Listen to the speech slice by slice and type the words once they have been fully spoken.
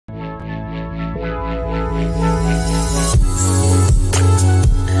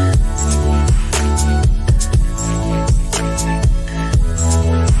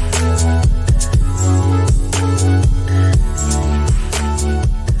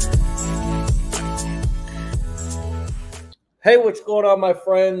Hey, what's going on, my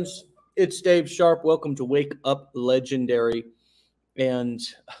friends? It's Dave Sharpe. Welcome to Wake Up Legendary. And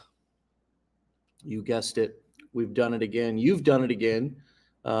you guessed it, we've done it again. You've done it again.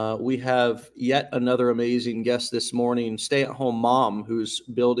 We have yet another amazing guest this morning, stay-at-home mom who's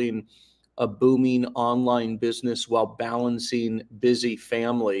building a booming online business while balancing busy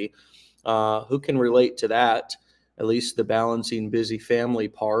family. Who can relate to that? At least the balancing busy family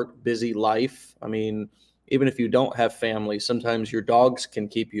part, busy life. I mean, even if you don't have family, sometimes your dogs can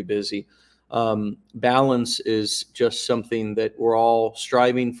keep you busy. Balance is just something that we're all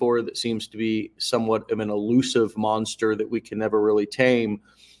striving for that seems to be somewhat of an elusive monster that we can never really tame.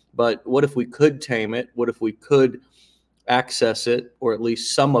 But what if we could tame it? What if we could access it, or at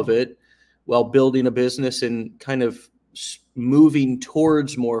least some of it, while building a business and kind of moving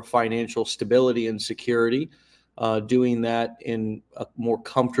towards more financial stability and security, doing that in a more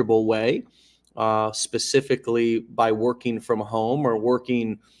comfortable way, specifically by working from home or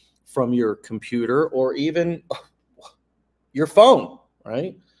working from your computer or even your phone,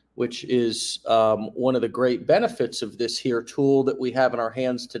 right? Which is one of the great benefits of this here tool that we have in our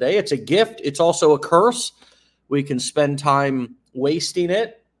hands today. It's a gift. It's also a curse. We can spend time wasting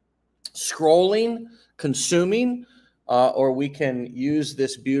it, scrolling, consuming, or we can use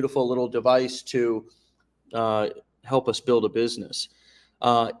this beautiful little device to help us build a business.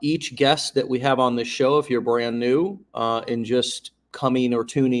 Each guest that we have on this show, if you're brand new and just coming or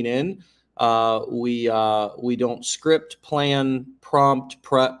tuning in, we don't script, plan, prompt,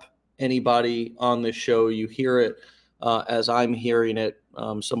 prep anybody on this show. You hear it as I'm hearing it.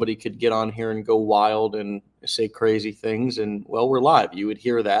 Somebody could get on here and go wild and say crazy things, and well, we're live. You would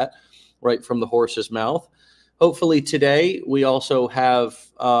hear that right from the horse's mouth. Hopefully today we also have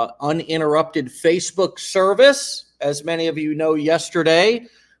uninterrupted Facebook service. As many of you know, yesterday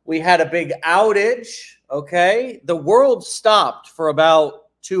we had a big outage, okay? The world stopped for about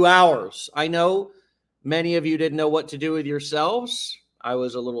 2 hours. I know many of you didn't know what to do with yourselves. I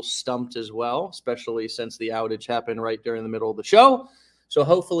was a little stumped as well, especially since the outage happened right during the middle of the show. So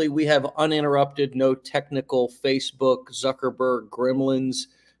hopefully we have uninterrupted, no technical Facebook, Zuckerberg gremlins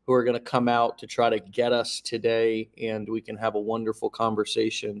who are going to come out to try to get us today, and we can have a wonderful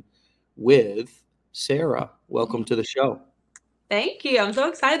conversation with Sarah. Welcome to the show. Thank you. I'm so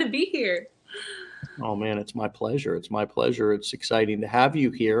excited to be here. Oh, man, it's my pleasure. It's my pleasure. It's exciting to have you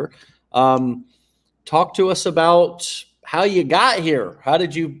here. Talk to us about how you got here. How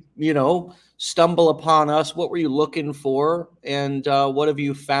did you, stumble upon us? What were you looking for? And what have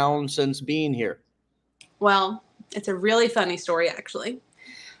you found since being here? Well, it's a really funny story, actually.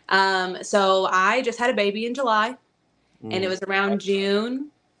 So I just had a baby in July, and it was around June.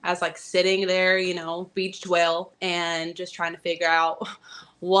 I was like sitting there, beached well, and just trying to figure out,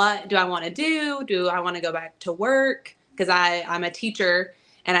 what do I want to do? Do I want to go back to work? Because I'm a teacher,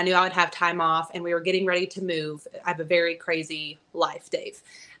 and I knew I would have time off, and we were getting ready to move. I have a very crazy life, Dave.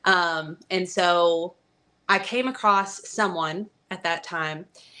 And so I came across someone at that time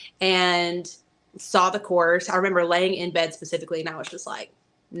and saw the course. I remember laying in bed specifically, and I was just like,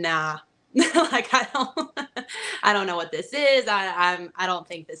 nah. Like, I don't know what this is. I don't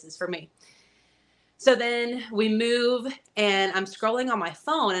think this is for me. So then we move, and I'm scrolling on my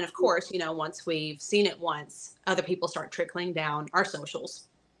phone. And of course, once we've seen it once, other people start trickling down our socials.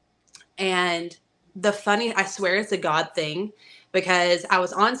 And I swear it's a God thing, because I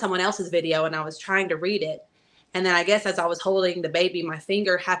was on someone else's video and I was trying to read it. And then I guess as I was holding the baby, my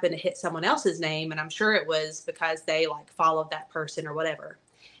finger happened to hit someone else's name. And I'm sure it was because they followed that person or whatever.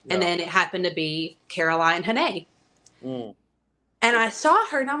 Yeah. And then it happened to be Caroline Hannay. And I saw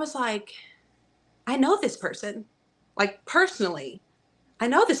her and I was like, I know this person, personally. I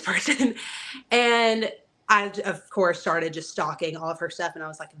know this person. And I, of course, started just stalking all of her stuff. And I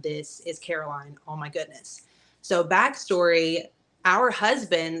was like, this is Caroline. Oh, my goodness. So backstory, our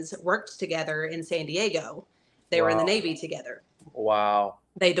husbands worked together in San Diego. They were in the Navy together. Wow.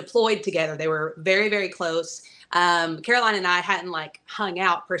 They deployed together. They were very, very close. Caroline and I hadn't hung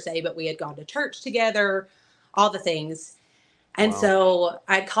out per se, but we had gone to church together, all the things. And so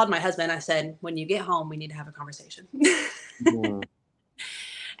I called my husband. I said, when you get home, we need to have a conversation.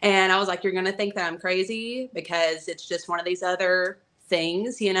 And I was like, you're going to think that I'm crazy because it's just one of these other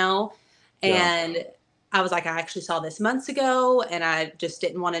things, And I was like, I actually saw this months ago and I just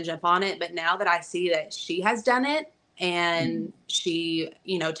didn't want to jump on it. But now that I see that she has done it, and she,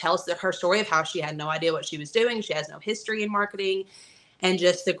 tells her story of how she had no idea what she was doing. She has no history in marketing, and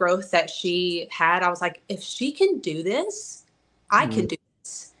just the growth that she had. I was like, if she can do this, I can do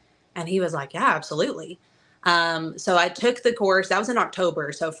this. And he was like, yeah, absolutely. So I took the course. That was in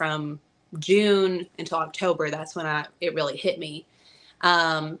October. So from June until October, that's when it really hit me.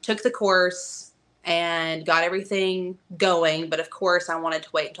 Took the course and got everything going. But of course, I wanted to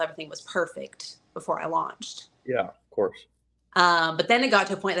wait until everything was perfect before I launched. Yeah, of course. But then it got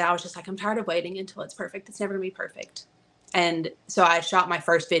to a point that I was just like, I'm tired of waiting until it's perfect. It's never gonna be perfect. And so I shot my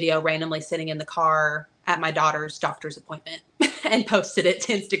first video randomly sitting in the car at my daughter's doctor's appointment and posted it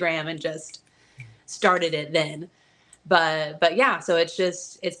to Instagram and just started it then. But yeah, so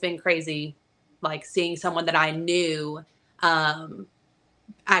it's been crazy, like seeing someone that I knew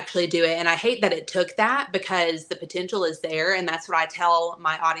actually do it. And I hate that it took that, because the potential is there. And that's what I tell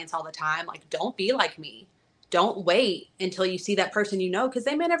my audience all the time. Like, don't be like me. Don't wait until you see that person, because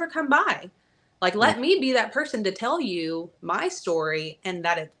they may never come by. Like, let me be that person to tell you my story, and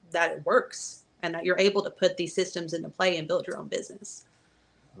that it works, and that you're able to put these systems into play and build your own business.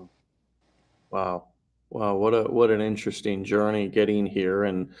 Wow. Wow. What an interesting journey getting here.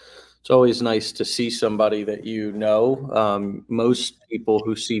 And it's always nice to see somebody that you know. Most people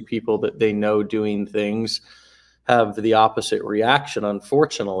who see people that they know doing things have the opposite reaction.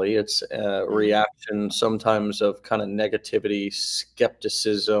 Unfortunately, it's a reaction sometimes of kind of negativity,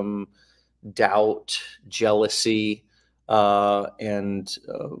 skepticism, doubt, jealousy, and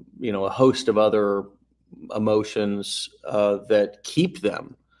a host of other emotions that keep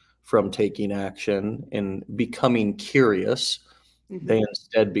them from taking action and becoming curious. They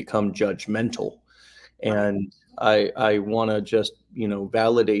instead become judgmental. And I want to just,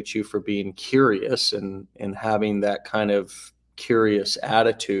 validate you for being curious and having that kind of curious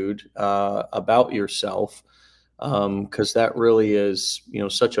attitude about yourself, because that really is,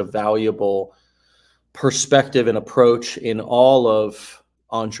 such a valuable perspective and approach in all of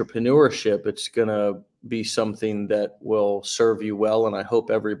entrepreneurship. It's going to be something that will serve you well. And I hope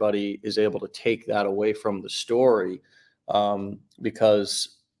everybody is able to take that away from the story,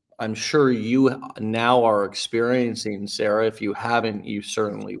 because I'm sure you now are experiencing, Sarah, if you haven't, you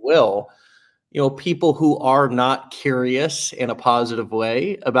certainly will, people who are not curious in a positive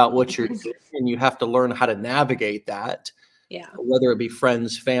way about what you're doing, and you have to learn how to navigate that. Yeah. Whether it be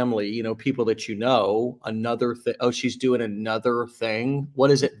friends, family, people that another thing. Oh, she's doing another thing.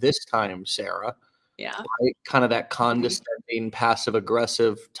 What is it this time, Sarah? Yeah. Right? Kind of that condescending, passive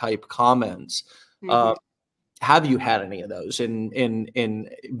aggressive type comments. Have you had any of those in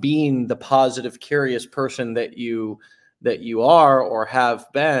being the positive, curious person that you are or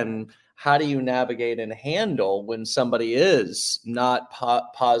have been? How do you navigate and handle when somebody is not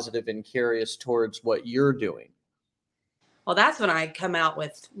positive and curious towards what you're doing? Well, that's when I come out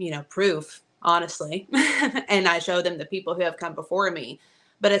with, proof, honestly. And I show them the people who have come before me.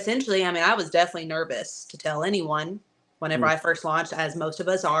 But essentially, I was definitely nervous to tell anyone whenever I first launched, as most of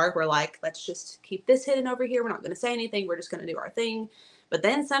us are. We're like, let's just keep this hidden over here. We're not going to say anything. We're just going to do our thing. But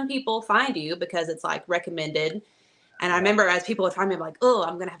then some people find you because it's like recommended. And I remember as people would find me, I'm like, oh,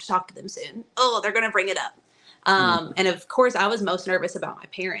 I'm going to have to talk to them soon. Oh, they're going to bring it up. And of course, I was most nervous about my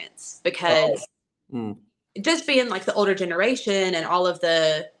parents, because just being like the older generation and all of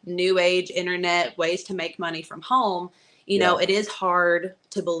the new age internet ways to make money from home, it is hard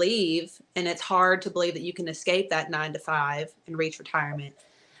to believe. And it's hard to believe that you can escape that 9 to 5 and reach retirement.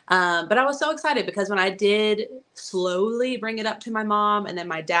 But I was so excited, because when I did slowly bring it up to my mom and then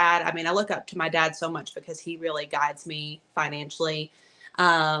my dad, I look up to my dad so much because he really guides me financially.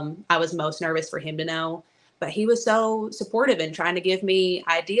 I was most nervous for him to know, but he was so supportive and trying to give me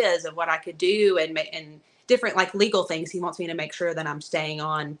ideas of what I could do and different like legal things he wants me to make sure that I'm staying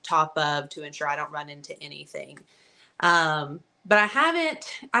on top of, to ensure I don't run into anything. But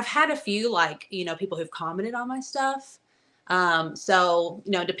I've had a few people who've commented on my stuff. So,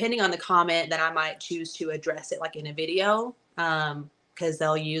 depending on the comment, then I might choose to address it like in a video, because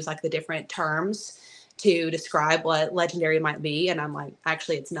they'll use like the different terms to describe what legendary might be. And I'm like,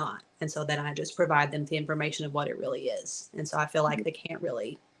 actually, it's not. And so then I just provide them the information of what it really is. And so I feel like they can't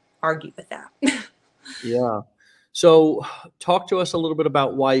really argue with that. Yeah. So talk to us a little bit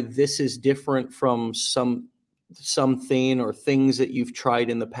about why this is different from something or things that you've tried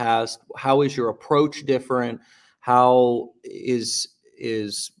in the past. How is your approach different? How is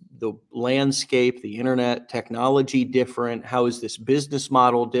the landscape, the internet technology different? How is this business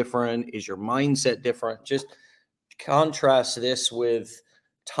model different? Is your mindset different? Just contrast this with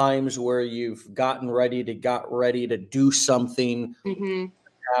times where you've got ready to do something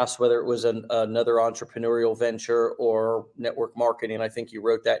past, whether it was another entrepreneurial venture or network marketing. I think you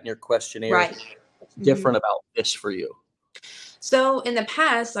wrote that in your questionnaire. Right. What's different about this for you? So in the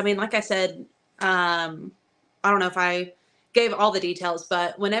past, like I said, I don't know if I gave all the details,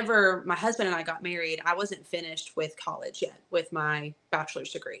 but whenever my husband and I got married, I wasn't finished with college yet with my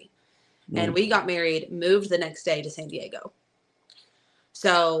bachelor's degree. And we got married, moved the next day to San Diego.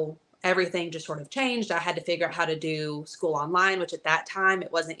 So everything just sort of changed. I had to figure out how to do school online, which at that time,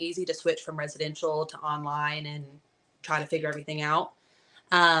 it wasn't easy to switch from residential to online and try to figure everything out.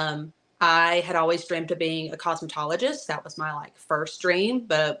 I had always dreamt of being a cosmetologist. That was my like first dream,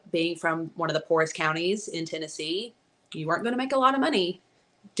 but being from one of the poorest counties in Tennessee, you weren't going to make a lot of money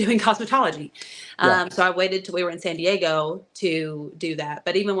doing cosmetology. So I waited till we were in San Diego to do that.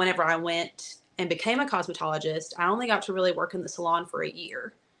 But even whenever I went and became a cosmetologist, I only got to really work in the salon for a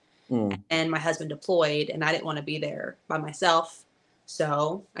year. And my husband deployed, and I didn't want to be there by myself.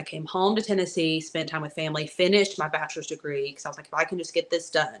 So I came home to Tennessee, spent time with family, finished my bachelor's degree because I was like, if I can just get this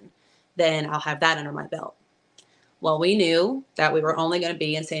done, then I'll have that under my belt. Well, we knew that we were only going to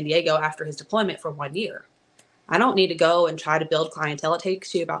be in San Diego after his deployment for 1 year. I don't need to go and try to build clientele. It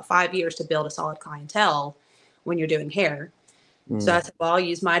takes you about 5 years to build a solid clientele when you're doing hair. So I said, well, I'll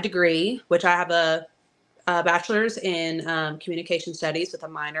use my degree, which I have a bachelor's in communication studies with a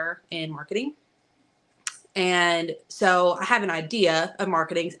minor in marketing. And so I have an idea of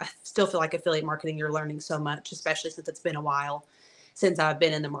marketing. I still feel like affiliate marketing, you're learning so much, especially since it's been a while since I've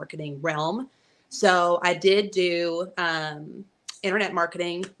been in the marketing realm. So I did do internet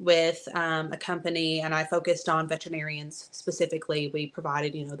marketing with a company, and I focused on veterinarians specifically. We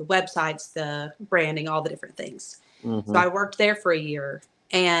provided, the websites, the branding, all the different things. So I worked there for a year.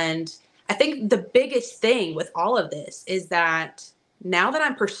 And I think the biggest thing with all of this is that now that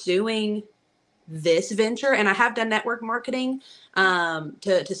I'm pursuing this venture, and I have done network marketing,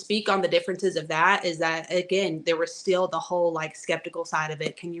 to speak on the differences of that, is that, again, there was still the whole like skeptical side of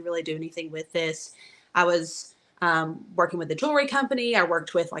it. Can you really do anything with this? I was working with a jewelry company. I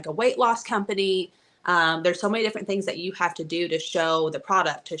worked with like a weight loss company. There's so many different things that you have to do to show the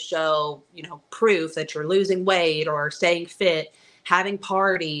product, to show, proof that you're losing weight or staying fit, having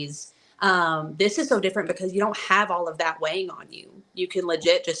parties. This is so different because you don't have all of that weighing on you. You can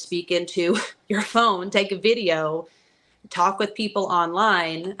legit just speak into your phone, take a video, talk with people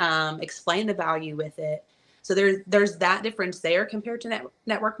online, explain the value with it. So there's that difference there compared to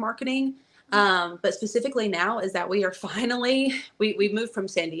network marketing. But specifically now is that we are finally, we moved from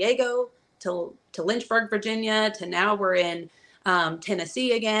San Diego to Lynchburg, Virginia, to now we're in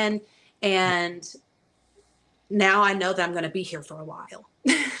Tennessee again. And now I know that I'm going to be here for a while.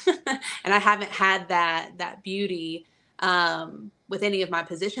 And I haven't had that beauty with any of my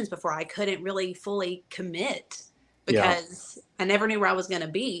positions before. I couldn't really fully commit because I never knew where I was going to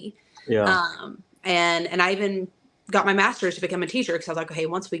be. And I even got my master's to become a teacher because I was like, okay,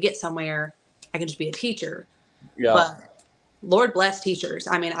 once we get somewhere, I can just be a teacher. But Lord bless teachers.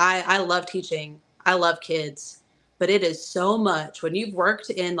 I mean, I love teaching. I love kids, but it is so much when you've worked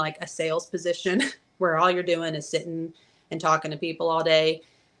in like a sales position where all you're doing is sitting and talking to people all day,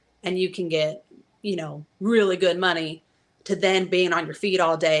 and you can get, really good money, to then being on your feet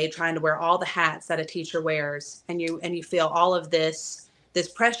all day, trying to wear all the hats that a teacher wears. And you feel all of this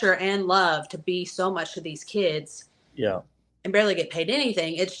pressure and love to be so much to these kids. And barely get paid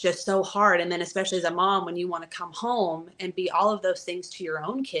anything. It's just so hard. And then especially as a mom, when you want to come home and be all of those things to your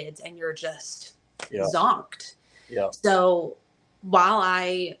own kids, and you're just zonked. So while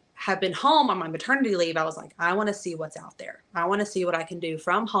I have been home on my maternity leave, I was like, I want to see what's out there. I want to see what I can do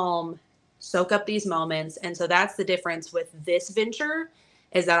from home, soak up these moments. And so that's the difference with this venture,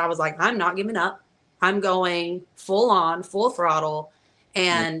 is that I was like, I'm not giving up. I'm going full on, full throttle.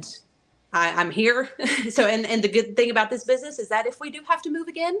 And I'm here. So, and the good thing about this business is that if we do have to move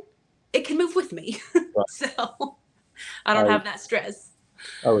again, it can move with me. So I don't have that stress.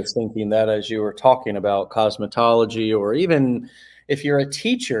 I was thinking that as you were talking about cosmetology, or even if you're a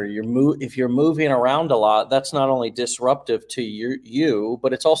teacher, if you're moving around a lot, that's not only disruptive to you,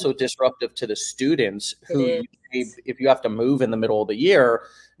 but it's also disruptive to the students who, if you have to move in the middle of the year,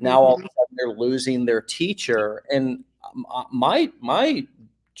 now all of a sudden they're losing their teacher. And my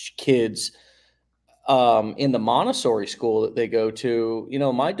kids in the Montessori school that they go to,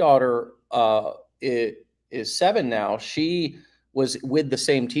 my daughter is 7 now. She was with the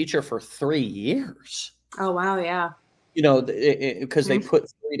same teacher for 3 years. Oh, wow. Yeah. Because they put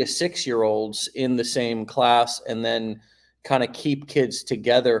 3 to 6 year olds in the same class and then kind of keep kids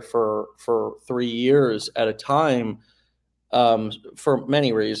together for 3 years at a time, for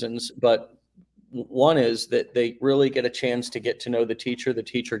many reasons. But one is that they really get a chance to get to know the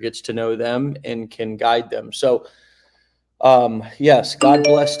teacher gets to know them and can guide them. So yes, God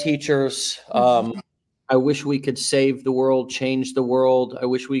bless teachers. I wish we could save the world, change the world. I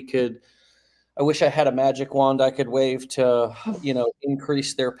wish I had a magic wand I could wave to,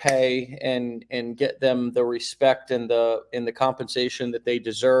 increase their pay and get them the respect and the compensation that they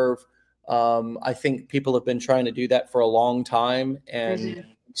deserve. I think people have been trying to do that for a long time, and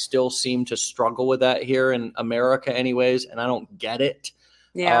still seem to struggle with that here in America anyways, and I don't get it.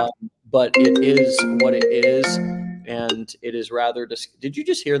 Yeah. But it is what it is, and it is rather did you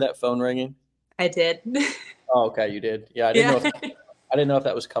just hear that phone ringing? I did. Oh, okay, you did. Yeah, I Yeah. didn't know if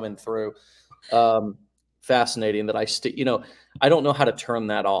that was coming through. Fascinating that I don't know how to turn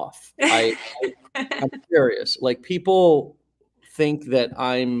that off. I'm curious. Like, people think that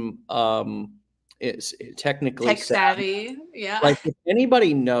I'm it's technically Tech savvy. Yeah. like, if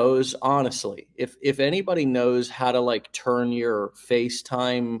anybody knows, honestly, if anybody knows how to like turn your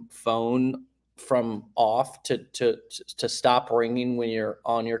FaceTime phone from off to stop ringing when you're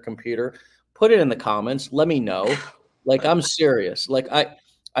on your computer, put it in the comments. Let me know. Like, I'm serious. Like,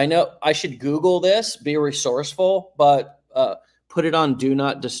 I know I should Google this, be resourceful, but put it on do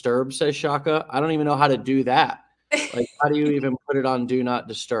not disturb, says Shaka. I don't even know how to do that. Like, how do you even put it on do not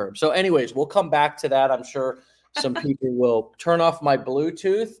disturb? So anyways, we'll come back to that. I'm sure some people will turn off my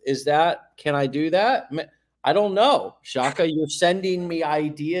Bluetooth. Can I do that? I don't know. Shaka, you're sending me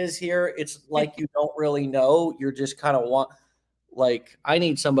ideas here. It's like you don't really know. You're just kind of I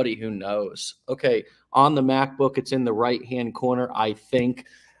need somebody who knows. Okay. On the MacBook, it's in the right-hand corner, I think.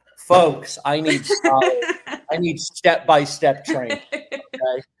 Folks, I need step-by-step training.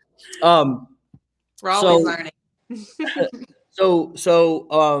 Okay. We're always learning.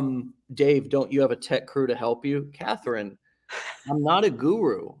 Dave, don't you have a tech crew to help you? Catherine, I'm not a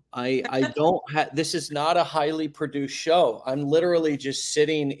guru. I don't have, this is not a highly produced show. I'm literally just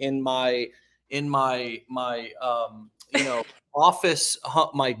sitting in my office,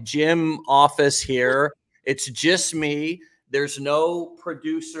 my gym office here. It's just me. There's no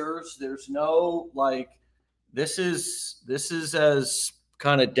producers. There's no this is as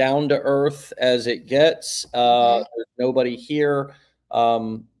kind of down to earth as it gets. There's nobody here.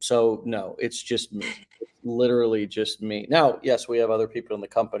 So no, it's just me. It's literally just me. Now, yes, we have other people in the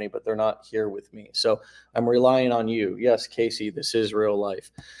company, but they're not here with me. So I'm relying on you. Yes, Casey, this is real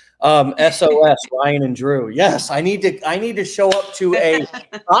life. SOS, Ryan and Drew. Yes, I need to show up to a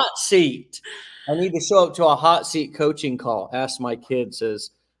hot seat. I need to show up to a hot seat coaching call. Ask my kid,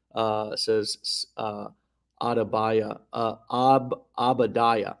 says Adabaya,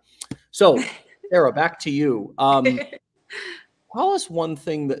 Abadiah. So, Sarah, back to you. Tell us one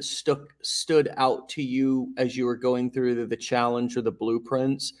thing that stood out to you as you were going through the challenge or the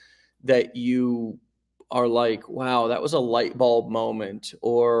blueprints that you are like, wow, that was a light bulb moment,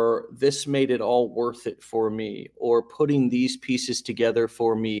 or this made it all worth it for me, or putting these pieces together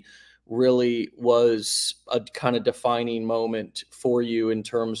for me really was a kind of defining moment for you in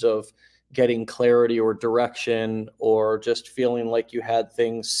terms of getting clarity or direction, or just feeling like you had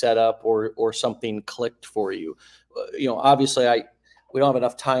things set up or something clicked for you. Obviously we don't have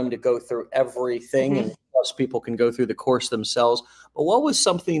enough time to go through everything, and plus people can go through the course themselves. But what was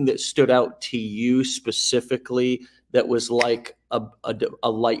something that stood out to you specifically that was like a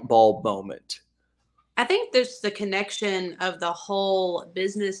light bulb moment? I think there's the connection of the whole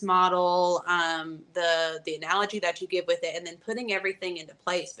business model, the analogy that you give with it, and then putting everything into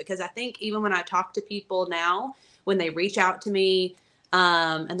place. Because I think even when I talk to people now, when they reach out to me,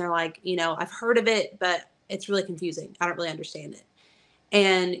 and they're like, I've heard of it, but it's really confusing. I don't really understand it.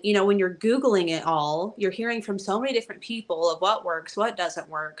 And, when you're Googling it all, you're hearing from so many different people of what works, what doesn't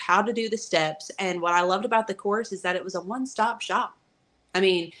work, how to do the steps. And what I loved about the course is that it was a one-stop shop. I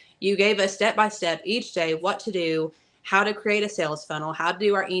mean, you gave us step-by-step each day what to do, how to create a sales funnel, how to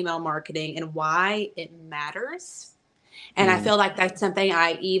do our email marketing, and why it matters. And I feel like that's something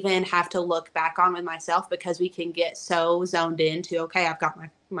I even have to look back on with myself, because we can get so zoned into, okay, I've got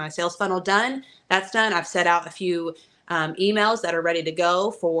my sales funnel done. That's done. I've set out a few emails that are ready to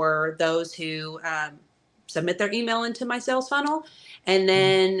go for those who submit their email into my sales funnel. And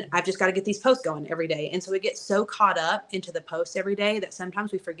then I've just got to get these posts going every day. And so we get so caught up into the posts every day that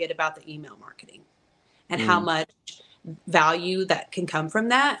sometimes we forget about the email marketing and how much value that can come from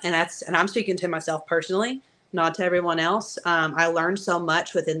that. And I'm speaking to myself personally, not to everyone else. I learned so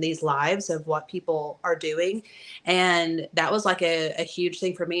much within these lives of what people are doing. And that was like a huge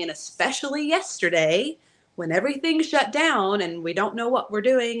thing for me. And especially yesterday, when everything shut down and we don't know what we're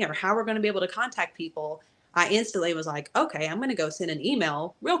doing or how we're going to be able to contact people, I instantly was like, okay, I'm going to go send an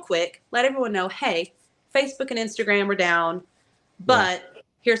email real quick, let everyone know, hey, Facebook and Instagram are down, but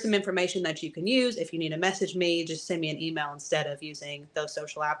here's some information that you can use. If you need to message me, just send me an email instead of using those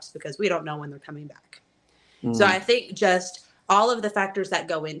social apps, because we don't know when they're coming back. So I think just all of the factors that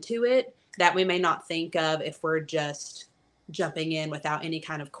go into it that we may not think of if we're just jumping in without any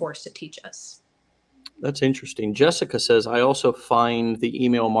kind of course to teach us. That's interesting. Jessica says, I also find the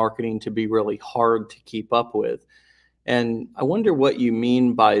email marketing to be really hard to keep up with. And I wonder what you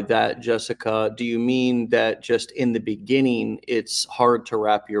mean by that, Jessica. Do you mean that just in the beginning, it's hard to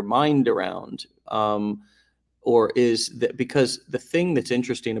wrap your mind around? Or is that because the thing that's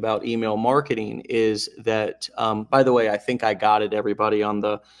interesting about email marketing is that, by the way, I think I got it, everybody, on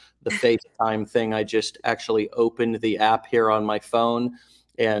the FaceTime thing. I just actually opened the app here on my phone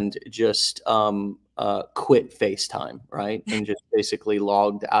and just quit FaceTime, right? And just basically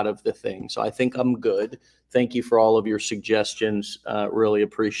logged out of the thing. So I think I'm good. Thank you for all of your suggestions. Really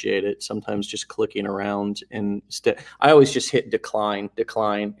appreciate it. Sometimes just clicking around and I always just hit decline,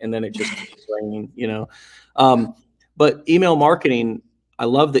 and then it just keeps ringing, you know. But email marketing, I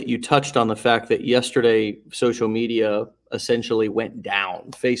love that you touched on the fact that yesterday social media essentially went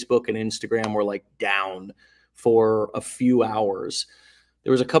down. Facebook and Instagram were like down for a few hours.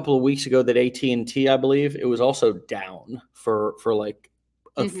 There was a couple of weeks ago that AT&T, I believe, it was also down for like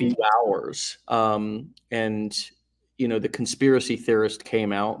a few hours. And, you know, the conspiracy theorist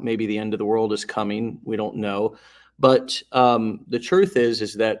came out. Maybe the end of the world is coming. We don't know. But the truth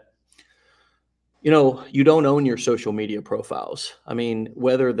is that, you know, you don't own your social media profiles. I mean,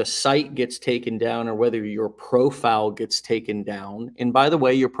 whether the site gets taken down or whether your profile gets taken down. And by the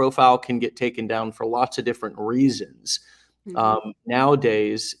way, your profile can get taken down for lots of different reasons.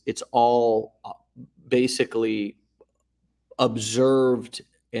 Nowadays, it's all basically observed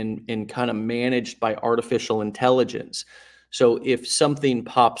and kind of managed by artificial intelligence. So if something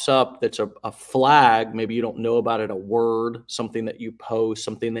pops up that's a flag, maybe you don't know about it, a word, something that you post,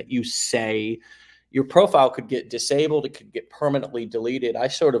 something that you say, your profile could get disabled. It could get permanently deleted. I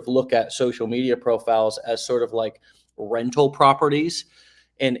sort of look at social media profiles as sort of like rental properties.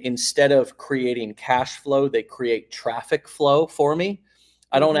 And instead of creating cash flow, they create traffic flow for me.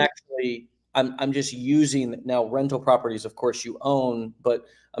 I don't actually, I'm just using now rental properties, of course you own, but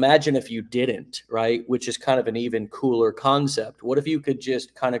imagine if you didn't, right? Which is kind of an even cooler concept. What if you could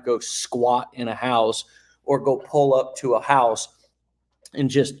just kind of go squat in a house or go pull up to a house and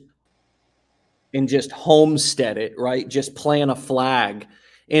just homestead it, right? Just plant a flag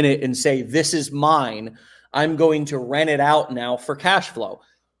in it and say, this is mine. I'm going to rent it out now for cash flow.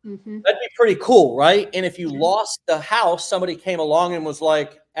 That'd be pretty cool, right? And if you lost the house, somebody came along and was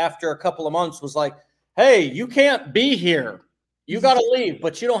like, after a couple of months, was like, hey, you can't be here. You got to leave,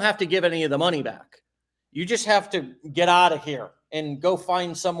 but you don't have to give any of the money back. You just have to get out of here and go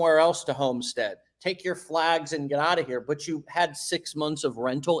find somewhere else to homestead. Take your flags and get out of here. But you had 6 months of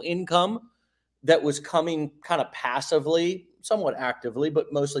rental income that was coming kind of passively, somewhat actively,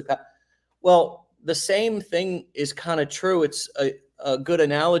 but mostly. Well, the same thing is kind of true. It's a good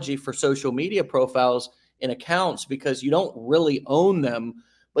analogy for social media profiles and accounts because you don't really own them,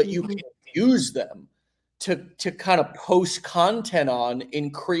 but you can use them to kind of post content on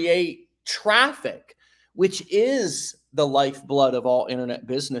and create traffic, which is the lifeblood of all internet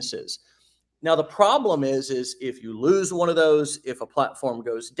businesses. Now, the problem is if you lose one of those, if a platform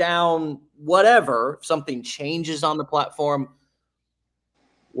goes down, whatever, if something changes on the platform,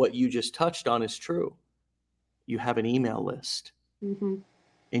 what you just touched on is true. You have an email list.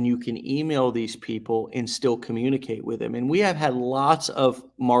 And you can email these people and still communicate with them. And we have had lots of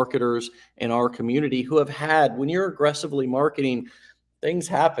marketers in our community who have had, when you're aggressively marketing, things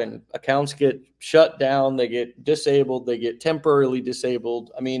happen. Accounts get shut down, they get disabled, they get temporarily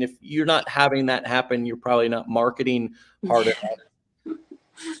disabled. I mean, if you're not having that happen, you're probably not marketing hard enough.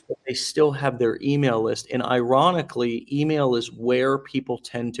 But they still have their email list. And ironically, email is where people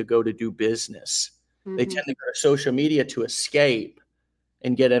tend to go to do business. They tend to go to social media to escape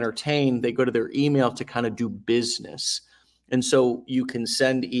and get entertained. They go to their email to kind of do business. And so you can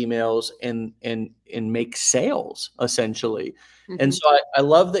send emails and make sales essentially. And so I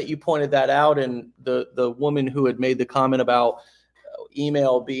love that you pointed that out. And the woman who had made the comment about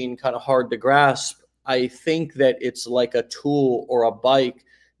email being kind of hard to grasp, I think that it's like a tool or a bike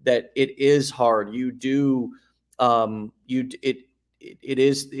that it is hard. You do, it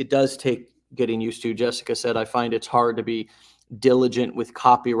does take getting used to. Jessica said, I find it's hard to be diligent with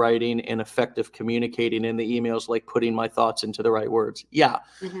copywriting and effective communicating in the emails, like putting my thoughts into the right words. Yeah,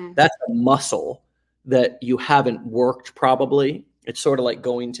 that's a muscle that you haven't worked probably. It's sort of like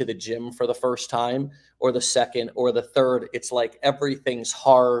going to the gym for the first time or the second or the third. It's like everything's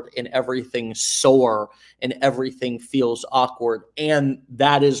hard and everything's sore and everything feels awkward. And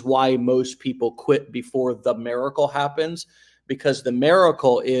that is why most people quit before the miracle happens, because the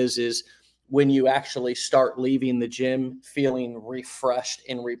miracle is when you actually start leaving the gym feeling refreshed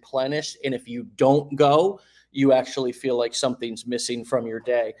and replenished. And if you don't go, you actually feel like something's missing from your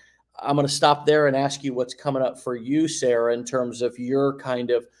day. I'm going to stop there and ask you what's coming up for you, Sarah, in terms of your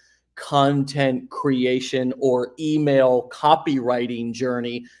kind of content creation or email copywriting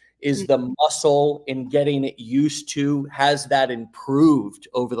journey. Is the muscle in getting it used to, has that improved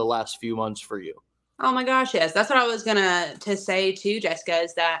over the last few months for you? Oh my gosh, yes. That's what I was gonna to say too, Jessica,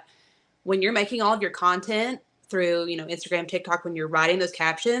 is that when you're making all of your content through, Instagram, TikTok, when you're writing those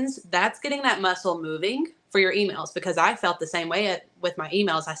captions, that's getting that muscle moving for your emails, because I felt the same way with my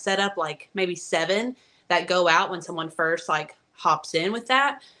emails. I set up like maybe 7 that go out when someone first like hops in with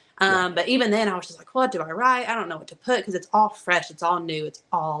that. But even then I was just like, what do I write? I don't know what to put, because it's all fresh. It's all new. It's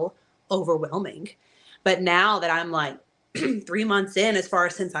all overwhelming. But now that I'm like 3 months in, as far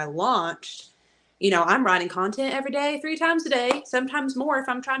as since I launched, I'm writing content every day, 3 times a day, sometimes more if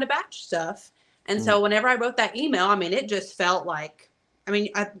I'm trying to batch stuff. And so whenever I wrote that email, I mean, it just felt like,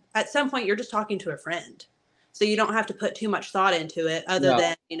 at some point you're just talking to a friend. So you don't have to put too much thought into it, other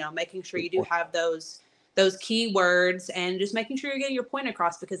than, making sure you do have those keywords and just making sure you're getting your point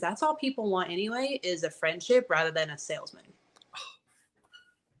across, because that's all people want anyway, is a friendship rather than a salesman.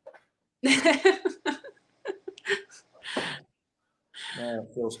 Man,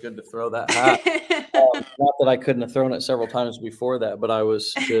 it feels good to throw that hat. Not that I couldn't have thrown it several times before that, but I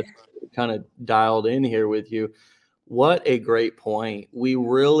was just kind of dialed in here with you. What a great point. We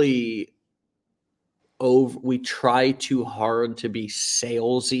really we try too hard to be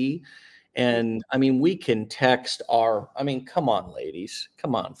salesy. And I mean, we can text come on, ladies.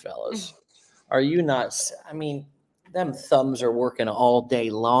 Come on, fellas. Are you not? I mean, them thumbs are working all day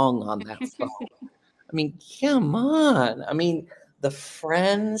long on that phone. I mean, come on. I mean, the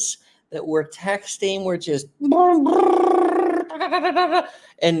friends that we're texting, we're just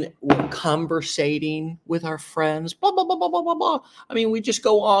and we're conversating with our friends, blah, blah, blah, blah, blah, blah, blah. I mean, we just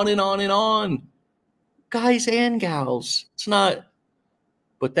go on and on and on. Guys and gals. It's not.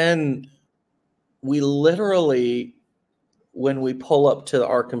 But then we literally, when we pull up to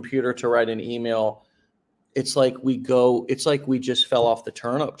our computer to write an email, it's like we just fell off the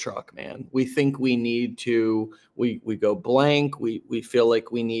turnip truck, man. We think we need to, we go blank. We feel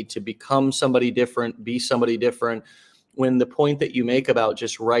like we need to become somebody different, be somebody different. When the point that you make about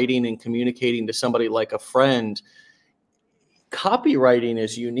just writing and communicating to somebody like a friend, copywriting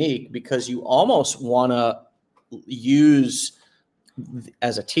is unique because you almost want to use,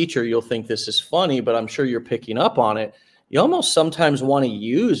 as a teacher, you'll think this is funny, but I'm sure you're picking up on it. You almost sometimes want to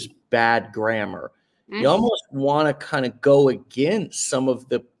use bad grammar. You almost want to kind of go against some of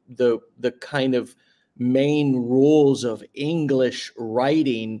the kind of main rules of English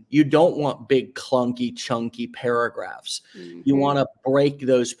writing. You don't want big, clunky, chunky paragraphs. You want to break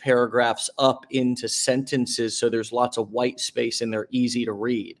those paragraphs up into sentences so there's lots of white space and they're easy to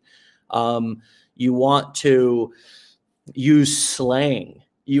read. You want to use slang.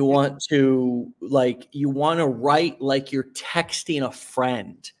 You want to write like you're texting a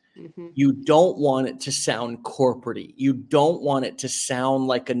friend. You don't want it to sound corporate-y. You don't want it to sound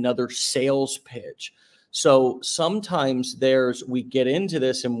like another sales pitch. So sometimes we get into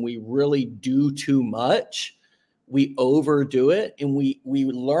this and we really do too much. We overdo it and we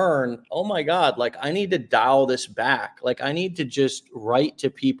learn, oh my God, like I need to dial this back. Like I need to just write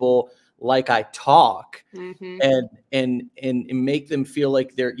to people like I talk and make them feel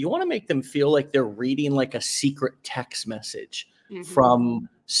like you want to make them feel like they're reading like a secret text message from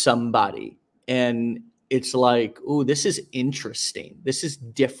somebody. And it's like, oh, this is interesting. This is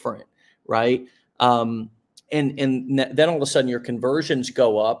different. Right. And then all of a sudden your conversions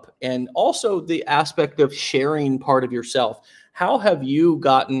go up, and also the aspect of sharing part of yourself. How have you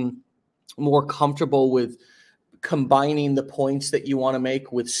gotten more comfortable with combining the points that you want to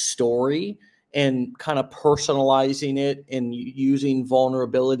make with story and kind of personalizing it and using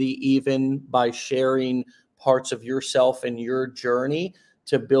vulnerability even by sharing parts of yourself and your journey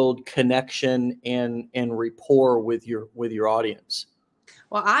to build connection and rapport with your audience?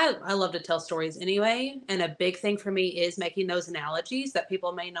 Well, I love to tell stories anyway. And a big thing for me is making those analogies that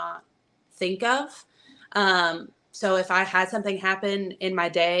people may not think of. So if I had something happen in my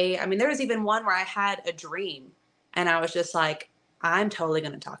day, I mean, there was even one where I had a dream and I was just like, I'm totally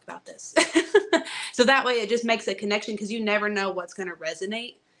going to talk about this. So that way it just makes a connection, because you never know what's going to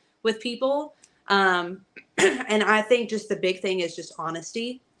resonate with people. And I think just the big thing is just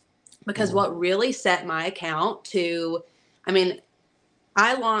honesty, because what really set my account to,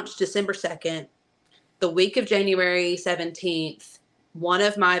 I launched December 2nd. The week of January 17th, one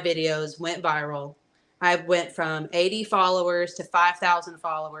of my videos went viral. I went from 80 followers to 5,000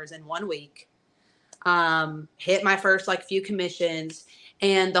 followers in 1 week. Hit my first few commissions.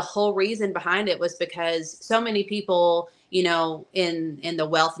 And the whole reason behind it was because so many people, you know, in the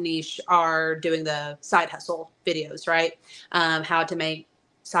wealth niche are doing the side hustle videos, right? How to make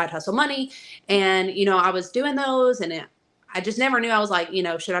side hustle money. And, you know, I was doing those and I just never knew. I was like, you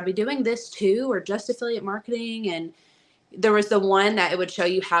know, should I be doing this too, or just affiliate marketing? And there was the one that it would show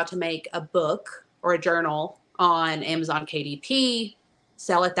you how to make a book or a journal on Amazon KDP,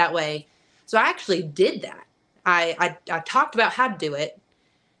 sell it that way. So I actually did that. I talked about how to do it.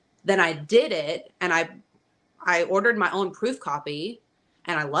 Then I did it, and I ordered my own proof copy,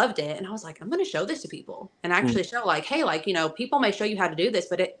 and I loved it. And I was like, I'm going to show this to people and actually show like, hey, like, you know, people may show you how to do this,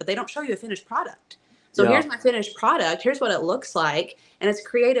 but they don't show you a finished product. So here's my finished product. Here's what it looks like. And it's a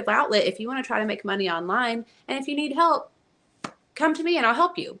creative outlet if you want to try to make money online. And if you need help, come to me and I'll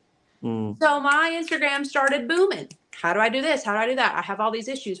help you. So my Instagram started booming. How do I do this? How do I do that? I have all these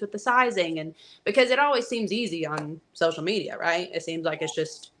issues with the sizing, and because it always seems easy on social media, right? It seems like it's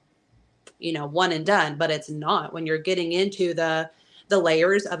just, you know, one and done, but it's not. When you're getting into the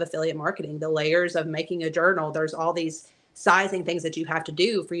layers of affiliate marketing, the layers of making a journal, there's all these sizing things that you have to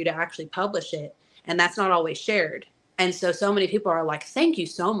do for you to actually publish it. And that's not always shared. And so many people are like, thank you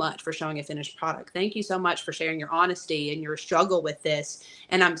so much for showing a finished product. Thank you so much for sharing your honesty and your struggle with this.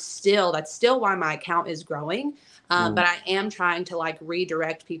 And that's still why my account is growing. But I am trying to like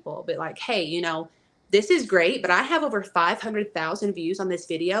redirect people, but like, hey, you know, this is great, but I have over 500,000 views on this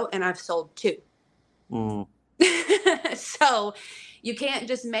video and I've sold 2. So you can't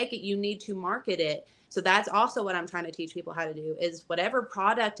just make it, you need to market it. So that's also what I'm trying to teach people how to do, is whatever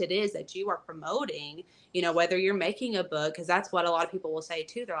product it is that you are promoting, you know, whether you're making a book, because that's what a lot of people will say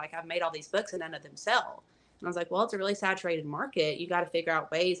too. They're like, I've made all these books and none of them sell. And I was like, well, it's a really saturated market. You got to figure out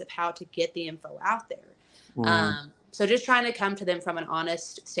ways of how to get the info out there. So just trying to come to them from an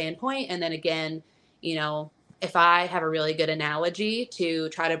honest standpoint. And then again, you know, if I have a really good analogy to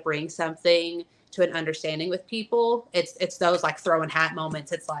try to bring something to an understanding with people, it's those like throwing hat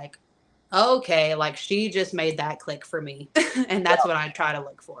moments. It's like, okay, like she just made that click for me. And that's what I try to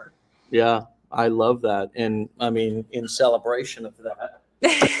look for. Yeah, I love that. And I mean, in celebration of that,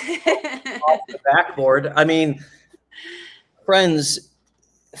 off the backboard, I mean, friends,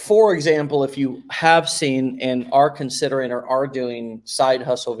 for example, if you have seen and are considering or are doing side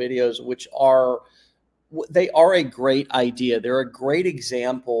hustle videos, they are a great idea. They're a great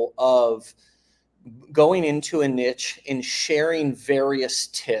example of going into a niche and sharing various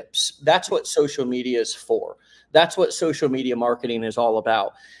tips. That's what social media is for. That's what social media marketing is all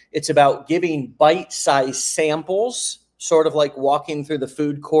about. It's about giving bite-sized samples, sort of like walking through the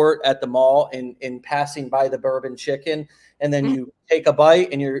food court at the mall and passing by the bourbon chicken. And then you take a bite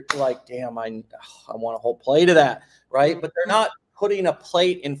and you're like, damn, I want a whole plate of that, right? But they're not putting a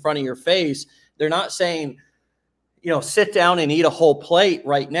plate in front of your face. They're not saying, you know, sit down and eat a whole plate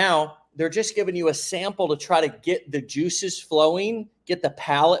right now. They're just giving you a sample to try to get the juices flowing, get the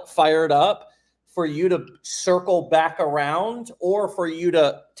palate fired up for you to circle back around, or for you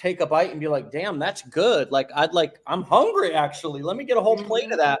to take a bite and be like, damn, that's good. Like, I'm hungry actually. Let me get a whole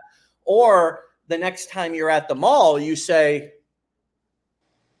plate of that. Or the next time you're at the mall, you say,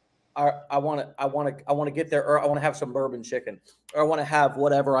 I want to get there, or I want to have some bourbon chicken, or I want to have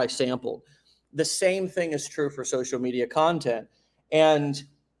whatever I sampled. The same thing is true for social media content. And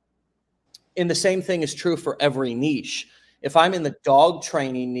the same thing is true for every niche. If I'm in the dog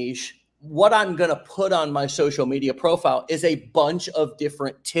training niche, what I'm going to put on my social media profile is a bunch of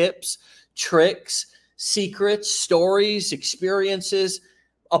different tips, tricks, secrets, stories, experiences,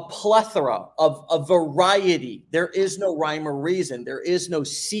 a plethora of a variety. There is no rhyme or reason. There is no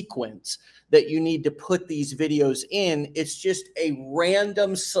sequence that you need to put these videos in. It's just a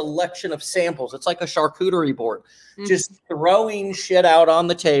random selection of samples. It's like a charcuterie board, just throwing shit out on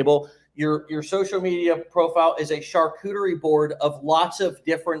the table. Your social media profile is a charcuterie board of lots of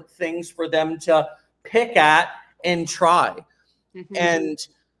different things for them to pick at and try. And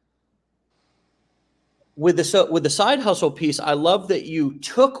with the side hustle piece, I love that you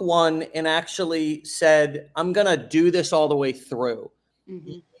took one and actually said, I'm going to do this all the way through.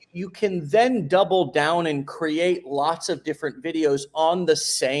 You can then double down and create lots of different videos on the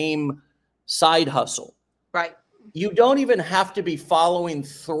same side hustle. Right. You don't even have to be following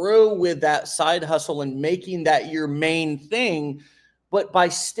through with that side hustle and making that your main thing, but by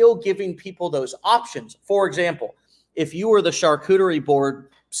still giving people those options. For example, if you were the charcuterie board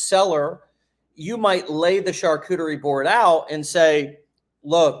seller, you might lay the charcuterie board out and say,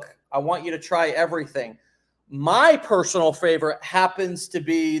 look, I want you to try everything. My personal favorite happens to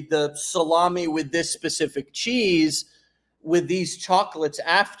be the salami with this specific cheese with these chocolates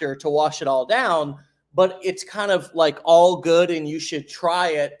after to wash it all down. But it's kind of like all good, and you should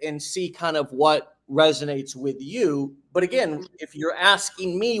try it and see kind of what resonates with you. But again, if you're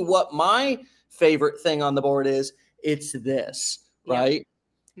asking me what my favorite thing on the board is, it's this, right?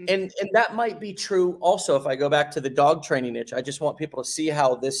 And that might be true also if I go back to the dog training niche. I just want people to see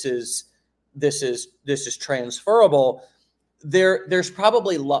how this is transferable. There's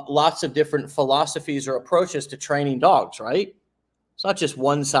probably lots of different philosophies or approaches to training dogs, right? It's not just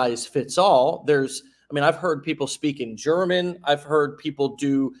one size fits all. I've heard people speak in German. I've heard people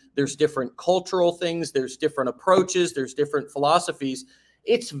there's different cultural things. There's different approaches. There's different philosophies.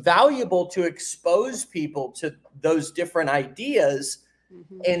 It's valuable to expose people to those different ideas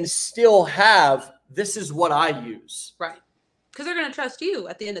and still this is what I use. Right. Because they're going to trust you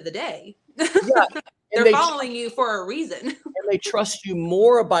at the end of the day. Yeah. They're following you for a reason. And they trust you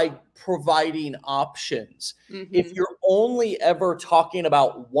more by providing options. If you're only ever talking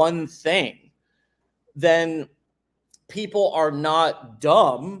about one thing, then people are not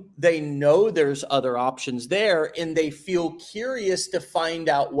dumb. They know there's other options there, and they feel curious to find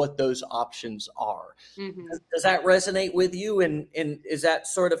out what those options are. Does that resonate with you? And is that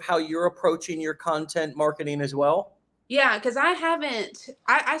sort of how you're approaching your content marketing as well? Yeah, because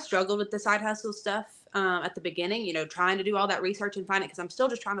I struggled with the side hustle stuff at the beginning, trying to do all that research and find it, because I'm still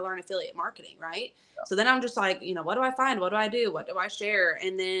just trying to learn affiliate marketing, right? Yeah. So then I'm just like, what do I find? What do I do? What do I share?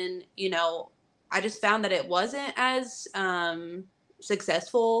 And then, I just found that it wasn't as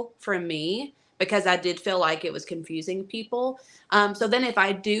successful for me, because I did feel like it was confusing people. So then if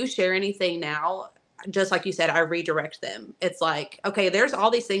I do share anything now, just like you said, I redirect them. It's like, okay, there's all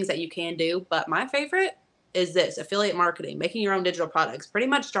these things that you can do, but my favorite is this: affiliate marketing, making your own digital products, pretty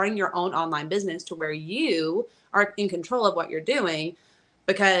much starting your own online business to where you are in control of what you're doing.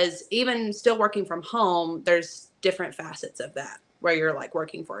 Because even still working from home, there's different facets of that where you're like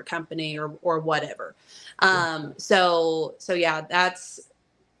working for a company or whatever. So yeah, that's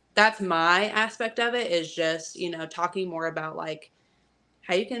my aspect of it, is just, talking more about like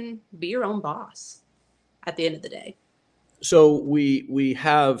how you can be your own boss at the end of the day. So we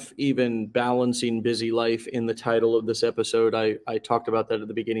have even balancing busy life in the title of this episode. I talked about that at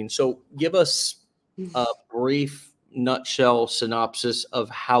the beginning. So give us a brief nutshell synopsis of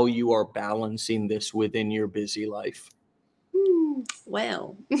how you are balancing this within your busy life.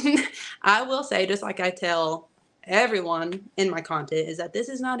 Well, I will say, just like I tell everyone in my content, is that this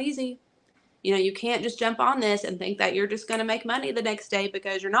is not easy. You can't just jump on this and think that you're just going to make money the next day,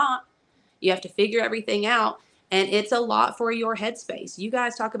 because you're not. You have to figure everything out. And it's a lot for your headspace. You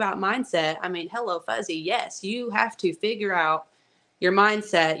guys talk about mindset. I mean, hello, Fuzzy. Yes, you have to figure out your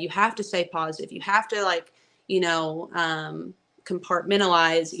mindset. You have to stay positive. You have to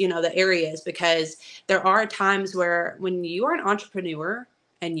compartmentalize, the areas, because there are times where when you are an entrepreneur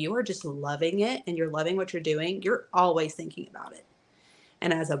and you are just loving it and you're loving what you're doing, you're always thinking about it.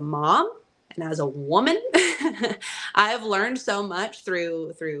 And as a mom and as a woman, I have learned so much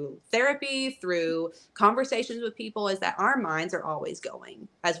through therapy, through conversations with people, is that our minds are always going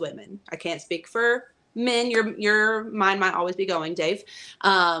as women. I can't speak for men. Your mind might always be going, Dave.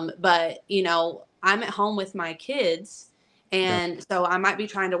 But I'm at home with my kids, and so I might be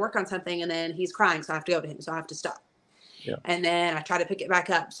trying to work on something, and then he's crying, so I have to go to him. So I have to stop. Yeah. And then I try to pick it back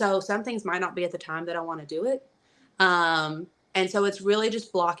up. So some things might not be at the time that I want to do it. And so it's really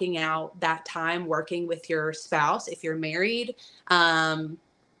just blocking out that time working with your spouse, if you're married,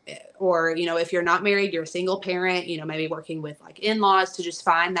 or, if you're not married, you're a single parent, maybe working with like in-laws, to just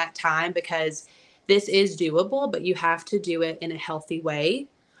find that time, because this is doable, but you have to do it in a healthy way,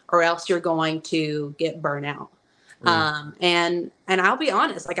 or else you're going to get burnout. And I'll be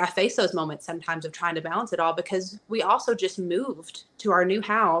honest, like I face those moments sometimes of trying to balance it all, because we also just moved to our new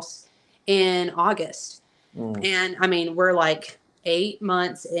house in August. And I mean, we're like 8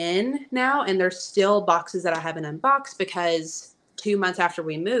 months in now, and there's still boxes that I haven't unboxed, because 2 months after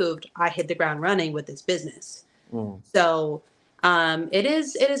we moved, I hit the ground running with this business. So it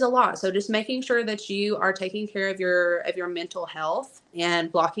is a lot. So just making sure that you are taking care of your mental health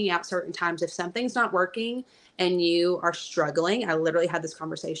and blocking out certain times. If something's not working and you are struggling, I literally had this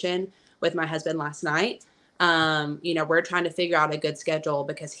conversation with my husband last night. We're trying to figure out a good schedule,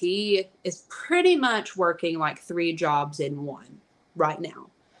 because he is pretty much working like 3 jobs in one right now.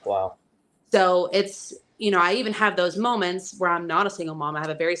 Wow. So it's, I even have those moments where I'm not a single mom. I have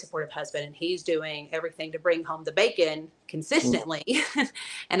a very supportive husband, and he's doing everything to bring home the bacon consistently.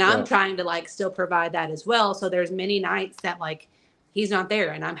 And I'm trying to like still provide that as well. So there's many nights that like he's not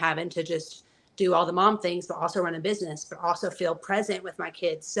there, and I'm having to just do all the mom things, but also run a business, but also feel present with my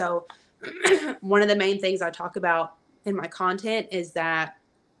kids. So one of the main things I talk about in my content is that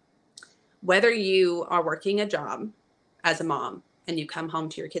whether you are working a job as a mom and you come home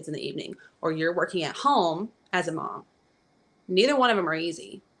to your kids in the evening, or you're working at home as a mom neither one of them are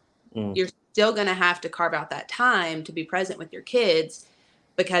easy. You're still going to have to carve out that time to be present with your kids,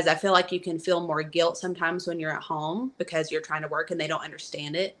 because I feel like you can feel more guilt sometimes when you're at home because you're trying to work and they don't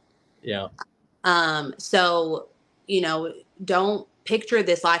understand it. Yeah. So, you know, don't picture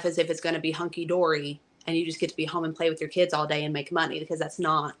this life as if it's going to be hunky dory and you just get to be home and play with your kids all day and make money, because that's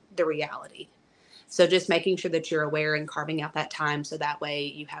not the reality. So just making sure that you're aware and carving out that time so that way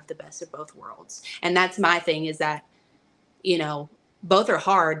you have the best of both worlds. And that's my thing, is that, you know, both are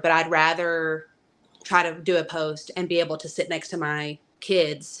hard, but I'd rather try to do a post and be able to sit next to my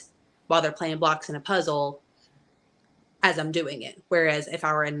kids while they're playing blocks in a puzzle as I'm doing it. Whereas if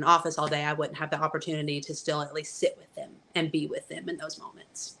I were in an office all day, I wouldn't have the opportunity to still at least sit with them and be with them in those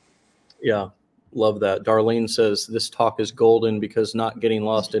moments. Yeah. Love that. Darlene says this talk is golden because not getting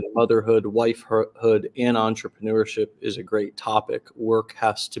lost in motherhood, wifehood, and entrepreneurship is a great topic. Work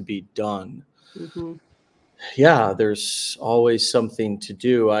has to be done. Yeah, there's always something to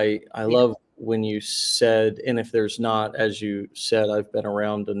do. I love when you said, and if there's not, as you said, I've been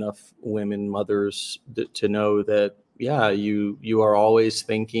around enough women, mothers to know that, yeah, you are always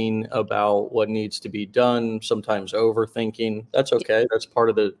thinking about what needs to be done, sometimes overthinking. That's okay. That's part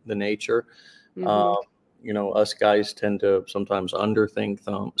of the nature. You know, us guys tend to sometimes underthink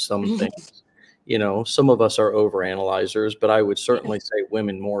some things. You know, some of us are overanalyzers, but I would certainly say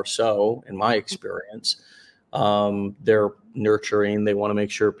women more so, in my experience. They're nurturing. They want to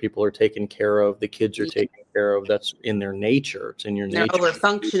make sure people are taken care of. The kids are taken care of. That's in their nature. It's in your nature. They're over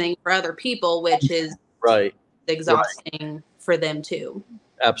functioning for other people, which is exhausting for them too.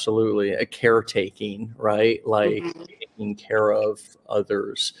 Absolutely. A caretaking, right? Like taking care of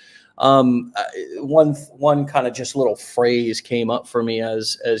others. One kind of just little phrase came up for me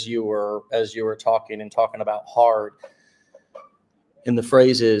as you were talking about hard. And the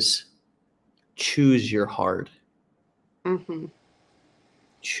phrase is, choose your hard.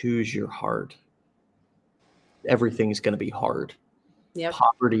 Choose your hard. Everything's going to be hard.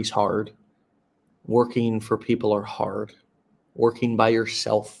 Poverty's hard. Working for people are hard. Working by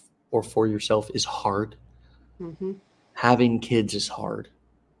yourself or for yourself is hard. Having kids is hard.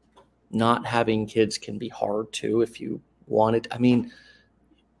 Not having kids can be hard too if you want it. I mean,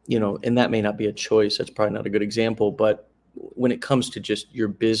 you know, and that may not be a choice. That's probably not a good example, but when it comes to just your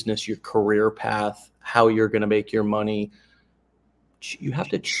business, your career path, how you're going to make your money, you have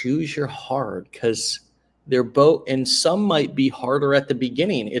to choose your hard, because they're both, and some might be harder at the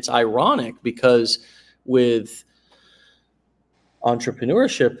beginning. It's ironic because with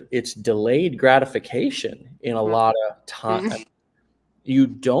entrepreneurship, it's delayed gratification in a lot of time. You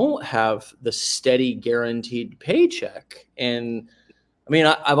don't have the steady guaranteed paycheck. And I mean,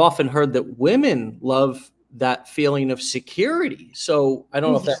 I've often heard that women love that feeling of security. So I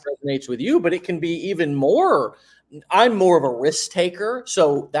don't know if that resonates with you, but it can be even more. I'm more of a risk taker.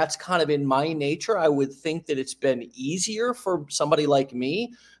 So that's kind of in my nature. I would think that it's been easier for somebody like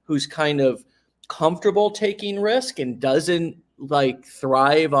me who's kind of comfortable taking risk and doesn't like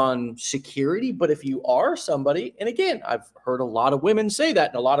thrive on security. But if you are somebody, and again, I've heard a lot of women say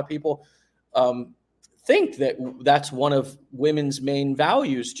that, and a lot of people think that that's one of women's main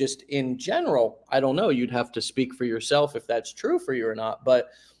values just in general. I don't know. You'd have to speak for yourself if that's true for you or not.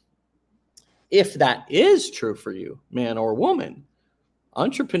 But if that is true for you, man or woman,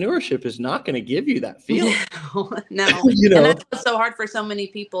 entrepreneurship is not going to give you that feeling. No. You know? And that's what's so hard for so many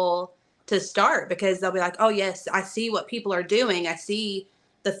people to start, because they'll be like, oh yes, I see what people are doing. I see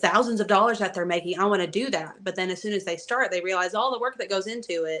the thousands of dollars that they're making. I want to do that. But then as soon as they start, they realize all the work that goes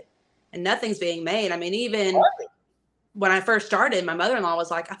into it and nothing's being made. I mean, even when I first started, my mother-in-law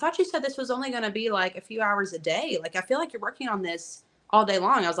was like, I thought you said this was only going to be like a few hours a day. Like, I feel like you're working on this all day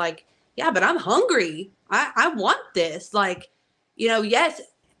long. I was like, yeah, but I'm hungry. I want this. Like, you know, yes,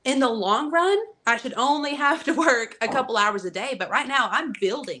 in the long run, I should only have to work a couple hours a day. But right now I'm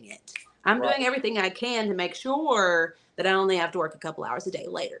building it. I'm doing everything I can to make sure that I only have to work a couple hours a day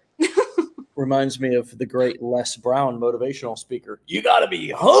later. Reminds me of the great Les Brown motivational speaker. You got to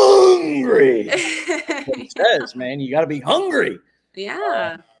be hungry. What he says, man, you got to be hungry.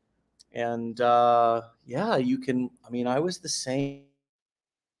 Yeah. Yeah, you can. I mean, I was the same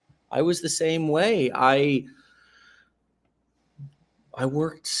way. I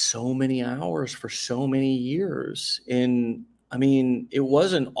worked so many hours for so many years. And I mean, it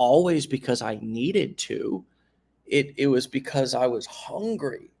wasn't always because I needed to. It was because I was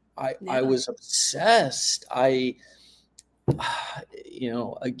hungry. I was obsessed. You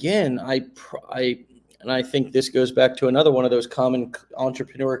know, again, and I think this goes back to another one of those common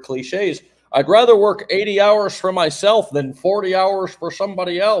entrepreneur cliches. I'd rather work 80 hours for myself than 40 hours for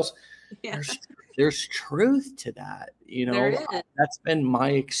somebody else. Yeah. there's truth to that. You There know, is. that's been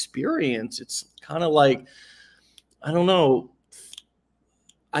my experience. It's kind of like, I don't know.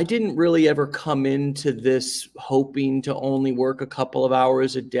 I didn't really ever come into this hoping to only work a couple of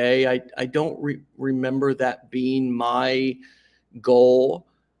hours a day. I don't remember that being my goal.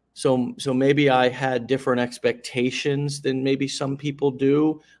 So maybe I had different expectations than maybe some people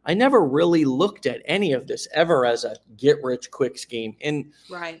do. I never really looked at any of this ever as a get rich quick scheme. And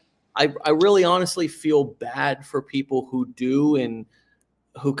Right. I really honestly feel bad for people who do and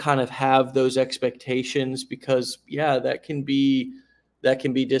who kind of have those expectations, because yeah, that can be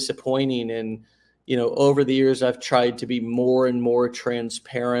disappointing. And over the years I've tried to be more and more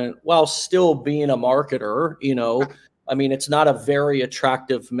transparent while still being a marketer. I mean, it's not a very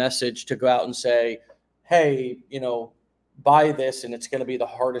attractive message to go out and say, hey, buy this and it's going to be the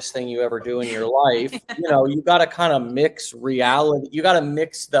hardest thing you ever do in your life. You got to kind of mix reality. You got to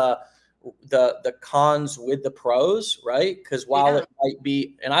mix the cons with the pros, right? Because while it might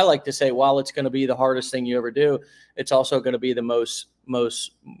be, and I like to say, while it's going to be the hardest thing you ever do, it's also going to be the most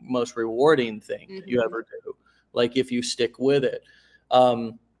rewarding thing you ever do, like if you stick with it.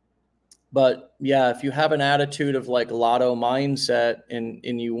 But yeah, if you have an attitude of like lotto mindset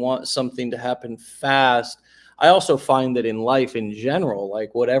and you want something to happen fast, I also find that in life in general,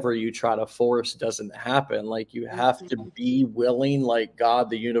 like whatever you try to force doesn't happen. Like you have to be willing, like God,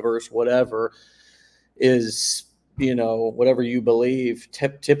 the universe, whatever is, whatever you believe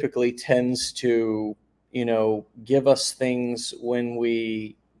typically tends to, give us things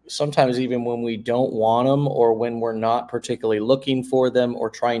sometimes even when we don't want them, or when we're not particularly looking for them or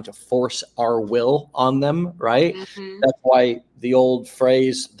trying to force our will on them, right? That's why the old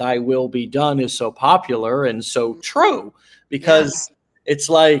phrase, thy will be done, is so popular and so true, because it's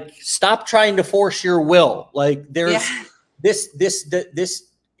like, stop trying to force your will. Like there's this,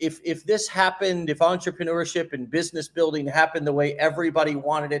 if this happened, if entrepreneurship and business building happened the way everybody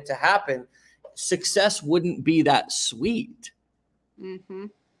wanted it to happen, success wouldn't be that sweet.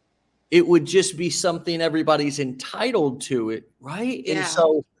 It would just be something everybody's entitled to it, right? And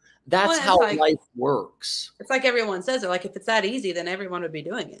so that's how life works. It's like everyone says it, like if it's that easy, then everyone would be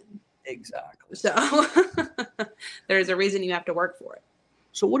doing it. Exactly. So there's a reason you have to work for it.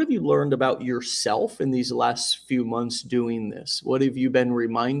 So what have you learned about yourself in these last few months doing this? What have you been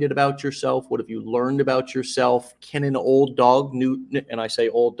reminded about yourself? What have you learned about yourself? Can an old dog, and I say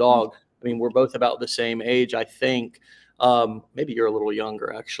old dog, I mean, we're both about the same age, I think. Maybe you're a little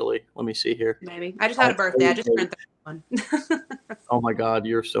younger, actually. Let me see here. Maybe. I just had a birthday. I just turned 31. Oh my God,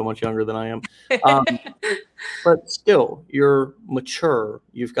 you're so much younger than I am. But still, you're mature.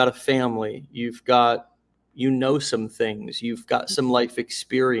 You've got a family. You've got, some things. You've got some life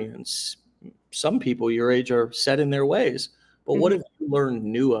experience. Some people your age are set in their ways. But what have you learned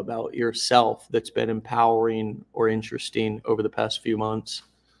new about yourself that's been empowering or interesting over the past few months?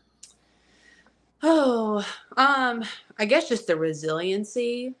 Oh, I guess just the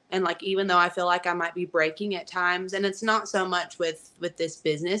resiliency, and like, even though I feel like I might be breaking at times, and it's not so much with this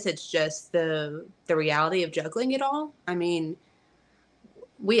business, it's just the reality of juggling it all. I mean,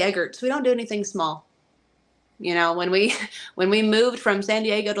 we Eggarts, we don't do anything small. When we moved from San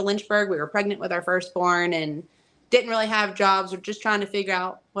Diego to Lynchburg, we were pregnant with our firstborn and didn't really have jobs. We're just trying to figure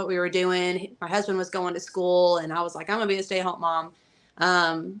out what we were doing. My husband was going to school, and I was like, I'm gonna be a stay-at-home mom.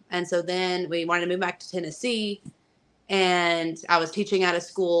 And so then we wanted to move back to Tennessee, and I was teaching at a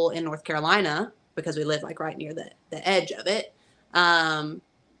school in North Carolina because we live like right near the edge of it. Got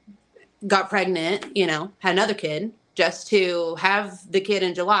pregnant, had another kid just to have the kid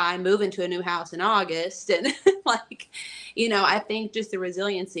in July, move into a new house in August. And like, I think just the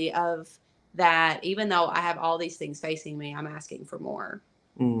resiliency of that, even though I have all these things facing me, I'm asking for more,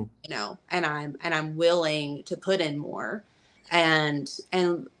 and I'm willing to put in more.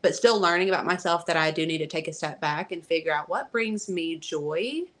 But still learning about myself that I do need to take a step back and figure out what brings me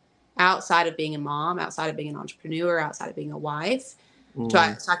joy outside of being a mom, outside of being an entrepreneur, outside of being a wife, so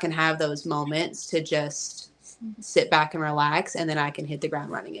I can have those moments to just sit back and relax, and then I can hit the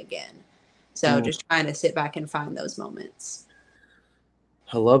ground running again. So just trying to sit back and find those moments.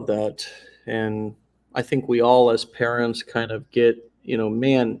 I love that. And I think we all as parents kind of get,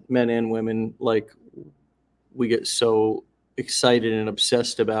 men and women, like we get so excited and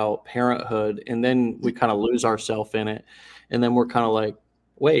obsessed about parenthood, and then we kind of lose ourselves in it, and then we're kind of like,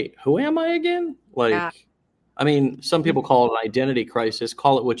 wait, who am I again? Like, I mean, some people call it an identity crisis,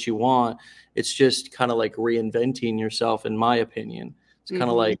 call it what you want. It's just kind of like reinventing yourself, in my opinion. It's kind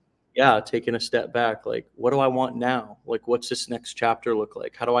of like yeah, taking a step back, like, what do I want now? Like, what's this next chapter look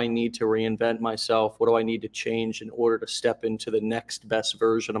like? How do I need to reinvent myself? What do I need to change in order to step into the next best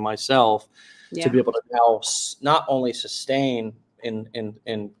version of myself to Yeah. be able to now not only sustain and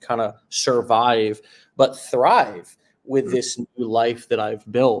kind of survive, but thrive with this new life that I've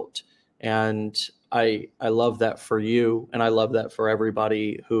built. And I love that for you, and I love that for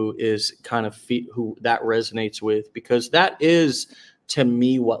everybody who is kind of who that resonates with, because that is, to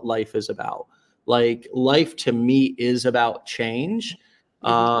me, what life is about. Like, life to me is about change.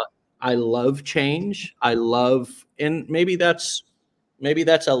 Mhm. I love change. I love, and maybe that's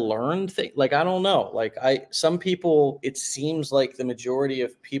a learned thing. Like, I don't know. Like, some people, it seems like the majority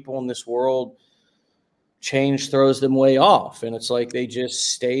of people in this world, change throws them way off, and it's like they just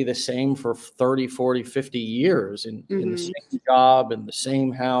stay the same for 30, 40, 50 years in the Mhm. same job, in the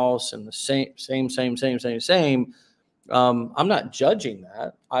same house, and the same. I'm not judging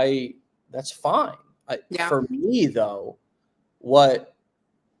that. That's fine. Yeah. For me though, what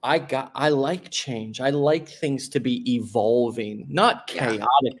I like change. I like things to be evolving, not Yeah.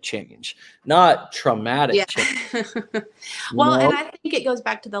 chaotic change, not traumatic Yeah. change. You Well, and know? I think it goes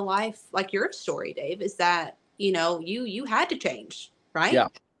back to the life, like your story, Dave, is that, you had to change, right? Yeah,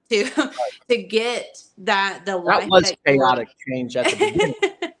 To to get the that life was that you were. chaotic change at the beginning.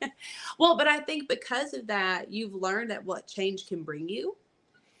 Well, but I think because of that, you've learned that what change can bring you.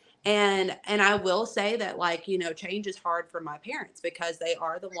 And I will say that, like, change is hard for my parents because they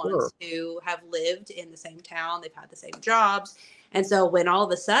are the Sure. ones who have lived in the same town, they've had the same jobs. And so when all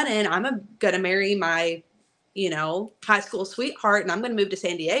of a sudden gonna marry my, high school sweetheart, and I'm gonna move to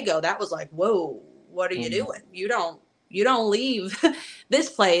San Diego, that was like, whoa, what are you Mhm. doing? You don't leave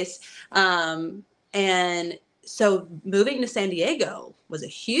this place. And so moving to San Diego was a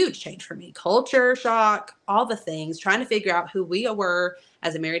huge change for me. Culture shock, all the things, trying to figure out who we were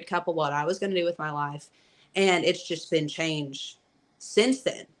as a married couple, what I was going to do with my life. And it's just been changed since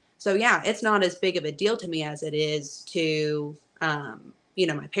then. So yeah, it's not as big of a deal to me as it is to,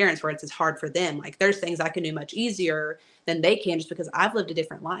 my parents, where it's as hard for them. Like, there's things I can do much easier than they can just because I've lived a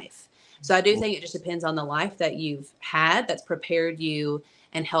different life. So I do think it just depends on the life that you've had that's prepared you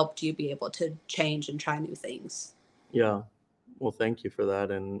and helped you be able to change and try new things. Yeah. Well, thank you for that,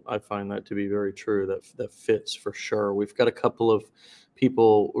 and I find that to be very true. That fits for sure. We've got a couple of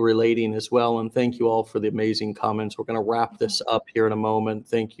people relating as well, and thank you all for the amazing comments. We're going to wrap this up here in a moment.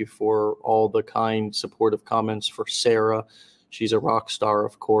 Thank you for all the kind, supportive comments for Sarah. She's a rock star,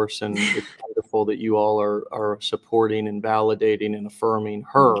 of course, and it's wonderful that you all are supporting and validating and affirming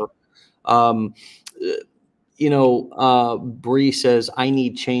her. Um, Bree says, I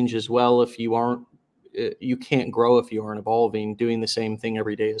need change as well. If you aren't, you can't grow if you aren't evolving. Doing the same thing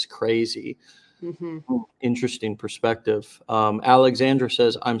every day is crazy. Hmm. Interesting perspective. Alexandra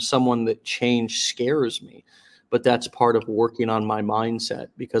says, I'm someone that change scares me, but that's part of working on my mindset,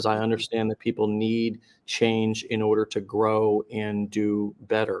 because I understand that people need change in order to grow and do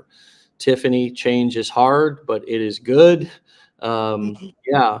better. Tiffany, change is hard, but it is good.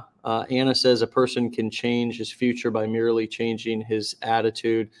 Yeah. Anna says a person can change his future by merely changing his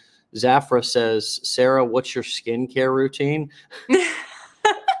attitude. Zafra says, Sarah, what's your skincare routine?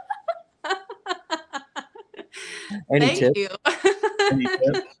 Any Thank tips? you. Any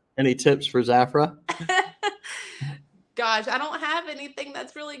tips? Any tips for Zafra? Gosh, I don't have anything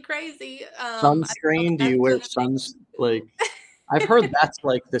that's really crazy. I know Sunscreen? Do that's you wear gonna make suns? Like, I've heard that's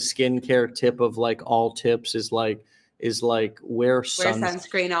like the skincare tip of like all tips is like wear wear sunscreen.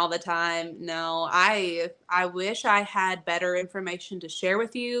 sunscreen all the time. No, I wish I had better information to share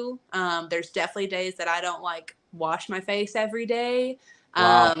with you. There's definitely days that I don't like wash my face every day.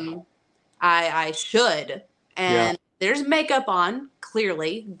 Wow. Um, I should. Yeah. And there's makeup on,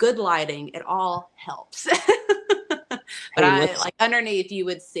 clearly, good lighting, it all helps. But Hey, I, let's like, underneath, you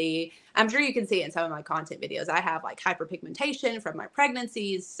would see, I'm sure you can see it in some of my content videos. I have like hyperpigmentation from my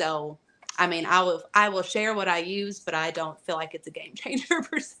pregnancies. So I mean, I will share what I use, but I don't feel like it's a game changer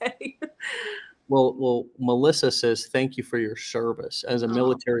per se. Well, Melissa says, thank you for your service. As a Oh,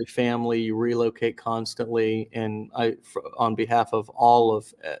 military family, you relocate constantly. And on behalf of all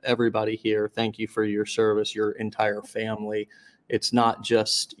of everybody here, thank you for your service, your entire family. It's not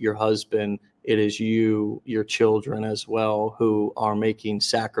just your husband, it is you, your children as well, who are making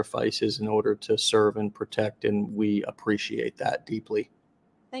sacrifices in order to serve and protect. And we appreciate that deeply.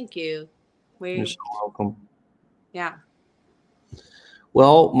 thank you. You're We, so welcome. yeah.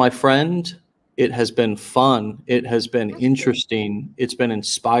 Well, my friend, it has been fun. It has been Thank you. interesting. It's been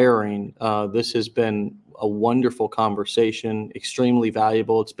inspiring. This has been a wonderful conversation, extremely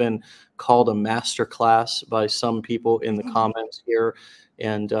valuable. It's been called a masterclass by some people in the comments here.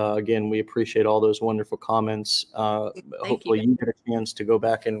 And again, we appreciate all those wonderful comments. Hopefully you get a chance to go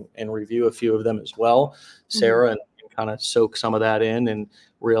back and review a few of them as well, Sarah, and kind of soak some of that in and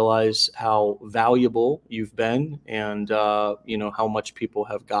realize how valuable you've been and, how much people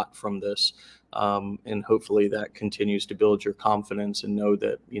have got from this. And hopefully that continues to build your confidence and know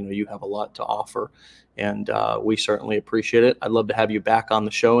that, you have a lot to offer. And we certainly appreciate it. I'd love to have you back on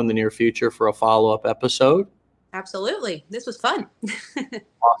the show in the near future for a follow-up episode. Absolutely. This was fun.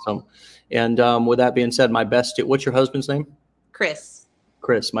 Awesome. And with that being said, my best to, what's your husband's name? Chris.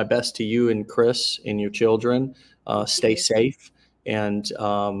 Chris, my best to you and Chris and your children. Stay safe. And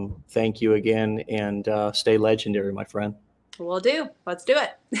thank you again. And stay legendary, my friend. Will do. Let's do it.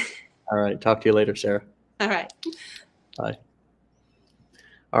 All right. Talk to you later, Sarah. All right. Bye.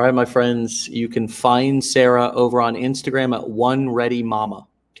 All right, my friends. You can find Sarah over on Instagram at OneReadyMama.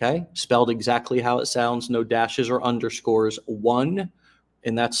 Okay, spelled exactly how it sounds, no dashes or underscores. One,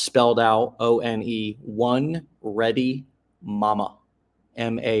 and that's spelled out ONE. One Ready Mama,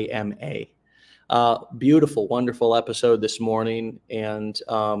 MAMA. Beautiful, wonderful episode this morning, and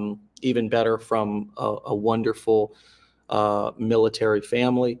even better from a wonderful military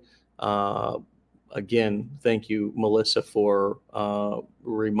family. Again, thank you, Melissa, for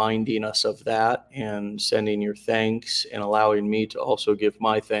reminding us of that and sending your thanks and allowing me to also give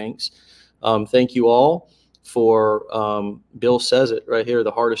my thanks. Thank you all for, Bill says it right here,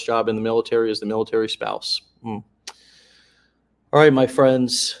 the hardest job in the military is the military spouse. All right, my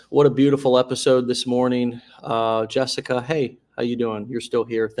friends, what a beautiful episode this morning. Jessica, hey, how you doing? You're still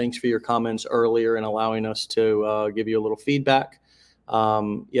here. Thanks for your comments earlier and allowing us to give you a little feedback.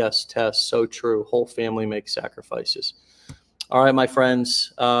 Yes, Tess, so true. Whole family makes sacrifices. All right, my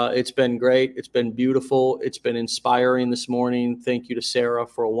friends, it's been great. It's been beautiful. It's been inspiring this morning. Thank you to Sarah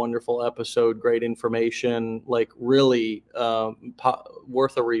for a wonderful episode. Great information, like really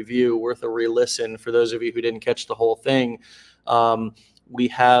worth a review, worth a re-listen. For those of you who didn't catch the whole thing, we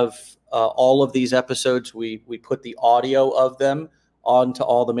have all of these episodes. We put the audio of them onto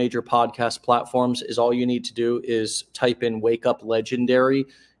all the major podcast platforms. Is all you need to do is type in Wake Up Legendary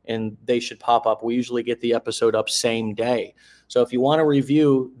and they should pop up. We usually get the episode up same day. So if you want to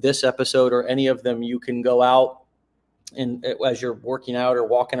review this episode or any of them, you can go out and as you're working out or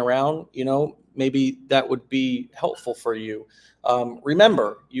walking around, maybe that would be helpful for you.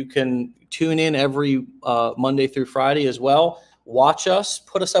 Remember, you can tune in every Monday through Friday as well. Watch us,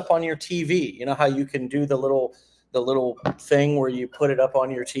 put us up on your TV. You know how you can do the little thing where you put it up on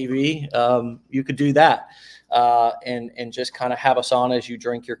your TV. You could do that and just kind of have us on as you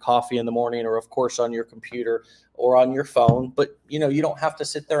drink your coffee in the morning, or of course on your computer or on your phone. But you don't have to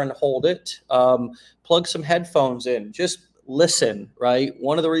sit there and hold it. Plug some headphones in. Just listen, right?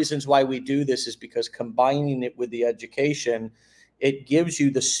 One of the reasons why we do this is because combining it with the education, it gives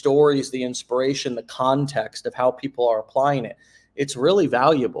you the stories, the inspiration, the context of how people are applying it. It's really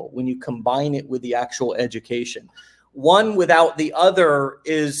valuable when you combine it with the actual education. One without the other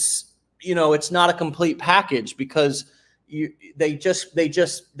is, it's not a complete package because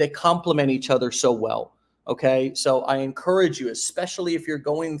they complement each other so well. Okay. So I encourage you, especially if you're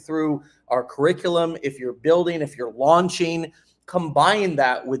going through our curriculum, if you're building, if you're launching, combine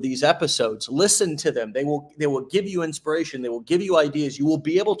that with these episodes. Listen to them. They will give you inspiration. They will give you ideas. You will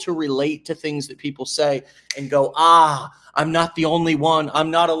be able to relate to things that people say and go, I'm not the only one. I'm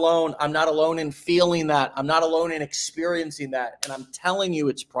not alone. I'm not alone in feeling that. I'm not alone in experiencing that. And I'm telling you,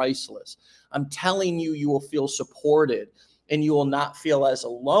 it's priceless. I'm telling you, you will feel supported and you will not feel as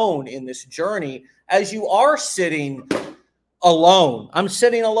alone in this journey as you are sitting alone. I'm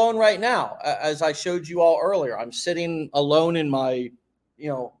sitting alone right now. As I showed you all earlier, I'm sitting alone in my,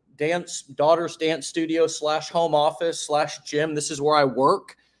 daughter's dance studio / home office / gym. This is where I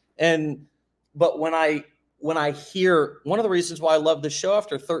work. But when I hear, one of the reasons why I love this show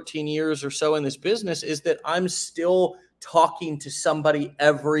after 13 years or so in this business is that I'm still talking to somebody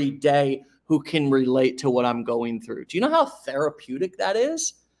every day who can relate to what I'm going through. Do you know how therapeutic that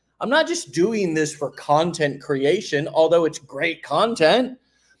is? I'm not just doing this for content creation, although it's great content.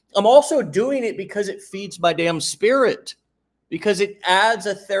 I'm also doing it because it feeds my damn spirit, because it adds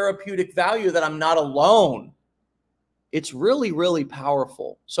a therapeutic value that I'm not alone. It's really, really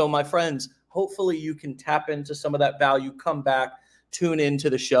powerful. So my friends, hopefully you can tap into some of that value, come back, tune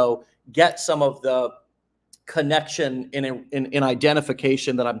into the show, get some of the connection in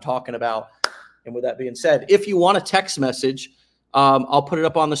identification that I'm talking about. And with that being said, if you want a text message, I'll put it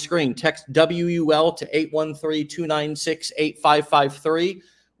up on the screen. Text WUL to 813-296-8553.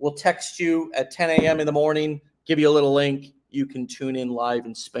 We'll text you at 10 a.m. in the morning, give you a little link. You can tune in live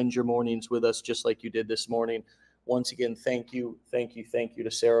and spend your mornings with us just like you did this morning. Once again, thank you to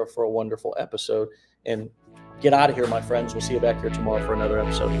Sarah for a wonderful episode. And get out of here, my friends. We'll see you back here tomorrow for another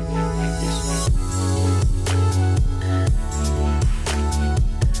episode. Peace.